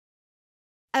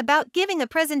About giving a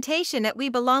presentation at We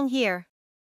Belong Here.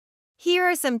 Here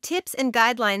are some tips and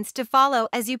guidelines to follow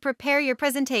as you prepare your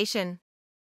presentation.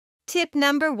 Tip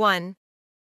number 1.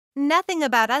 Nothing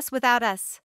about us without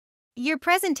us. Your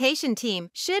presentation team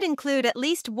should include at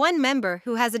least one member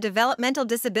who has a developmental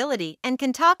disability and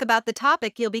can talk about the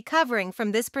topic you'll be covering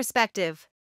from this perspective.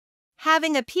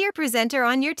 Having a peer presenter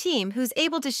on your team who's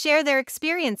able to share their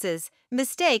experiences,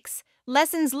 mistakes,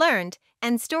 lessons learned,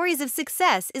 and stories of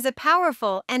success is a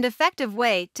powerful and effective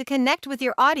way to connect with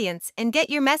your audience and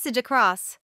get your message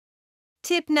across.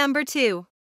 Tip number 2.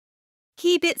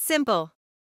 Keep it simple.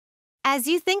 As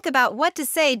you think about what to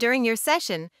say during your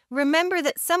session, remember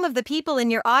that some of the people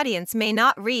in your audience may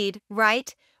not read,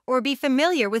 write, or be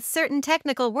familiar with certain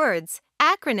technical words,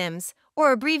 acronyms,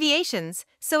 or abbreviations,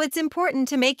 so it's important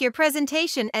to make your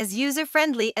presentation as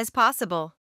user-friendly as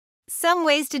possible. Some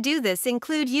ways to do this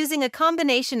include using a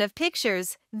combination of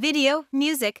pictures, video,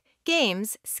 music,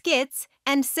 games, skits,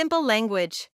 and simple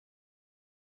language.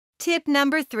 Tip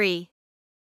number 3.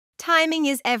 Timing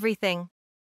is everything.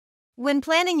 When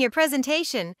planning your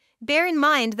presentation, bear in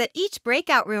mind that each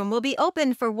breakout room will be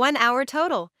open for 1 hour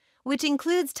total, which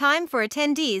includes time for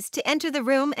attendees to enter the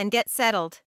room and get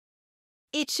settled.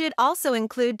 It should also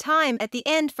include time at the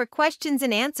end for questions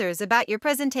and answers about your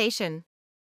presentation.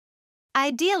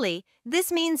 Ideally,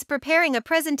 this means preparing a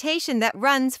presentation that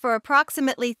runs for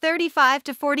approximately 35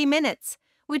 to 40 minutes,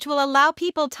 which will allow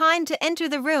people time to enter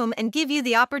the room and give you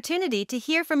the opportunity to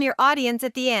hear from your audience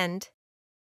at the end.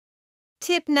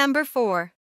 Tip number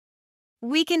 4.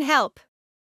 We can help.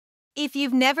 If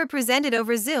you've never presented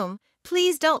over Zoom,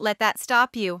 please don't let that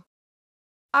stop you.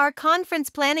 Our conference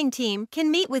planning team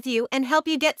can meet with you and help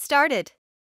you get started.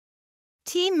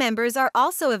 Team members are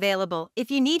also available if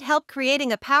you need help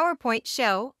creating a PowerPoint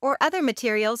show or other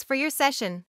materials for your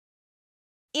session.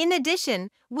 In addition,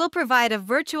 we'll provide a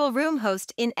virtual room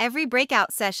host in every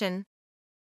breakout session.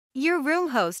 Your room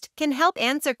host can help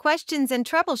answer questions and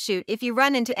troubleshoot if you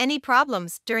run into any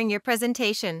problems during your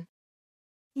presentation.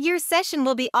 Your session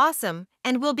will be awesome,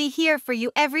 and we'll be here for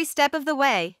you every step of the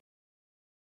way.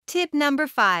 Tip number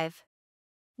 5.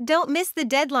 Don't miss the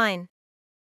deadline.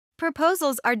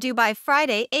 Proposals are due by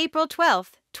Friday, April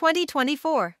 12,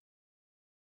 2024.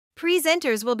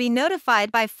 Presenters will be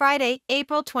notified by Friday,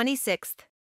 April 26th.